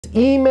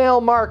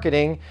email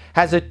marketing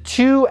has a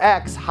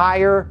 2x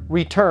higher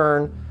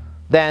return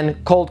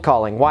than cold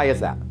calling. Why is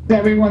that?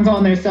 Everyone's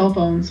on their cell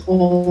phones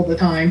all the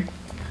time.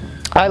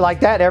 I like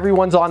that.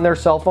 Everyone's on their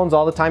cell phones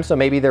all the time, so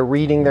maybe they're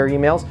reading their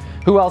emails.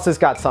 Who else has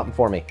got something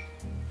for me?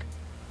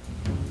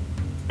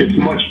 It's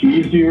much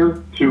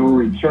easier to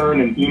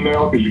return an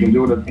email because you can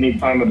do it at any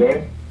time of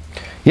day.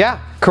 Yeah,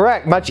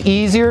 correct. Much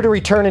easier to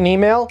return an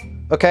email.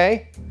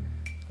 Okay.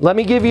 Let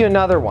me give you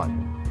another one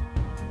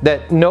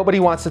that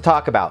nobody wants to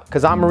talk about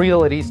because I'm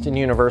real at Easton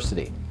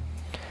University.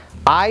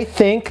 I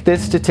think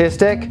this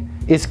statistic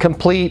is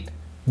complete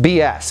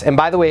BS. And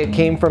by the way, it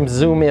came from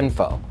Zoom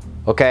Info.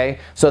 Okay,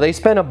 so they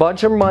spent a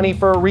bunch of money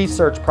for a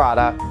research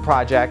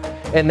project,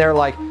 and they're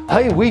like,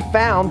 hey, we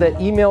found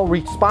that email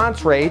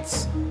response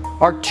rates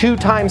are 2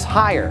 times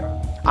higher.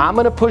 I'm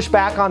gonna push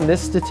back on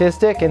this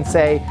statistic and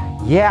say,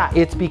 yeah,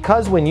 it's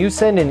because when you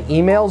send an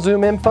email,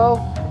 Zoom Info,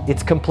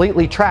 it's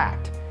completely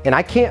tracked. And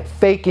I can't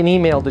fake an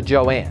email to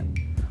Joanne.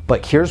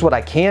 But here's what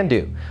I can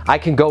do. I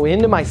can go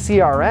into my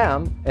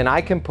CRM and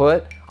I can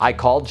put, I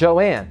called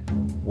Joanne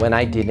when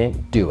I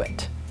didn't do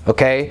it.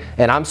 Okay,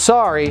 and I'm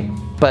sorry,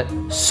 but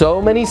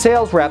so many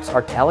sales reps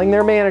are telling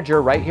their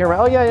manager right here,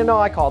 oh yeah, you know,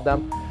 I called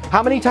them.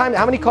 How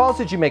many calls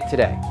did you make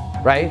today?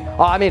 Right?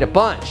 Oh, I made a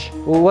bunch.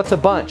 Well, what's a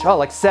bunch? Oh,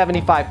 like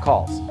 75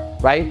 calls,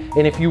 right?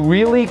 And if you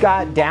really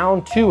got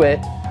down to it,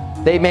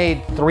 they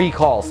made 3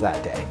 calls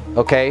that day,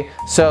 okay?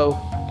 So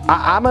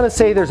I'm gonna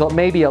say there's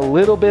maybe a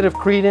little bit of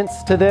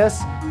credence to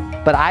this,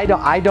 but I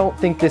don't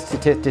think this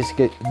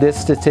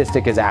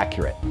statistic is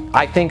accurate.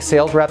 I think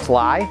sales reps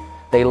lie.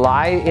 They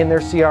lie in their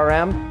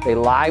CRM, they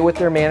lie with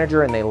their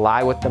manager, and they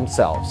lie with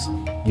themselves.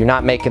 You're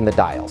not making the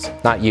dials,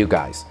 not you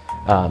guys,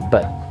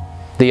 but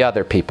the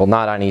other people,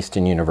 not on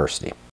Easton University.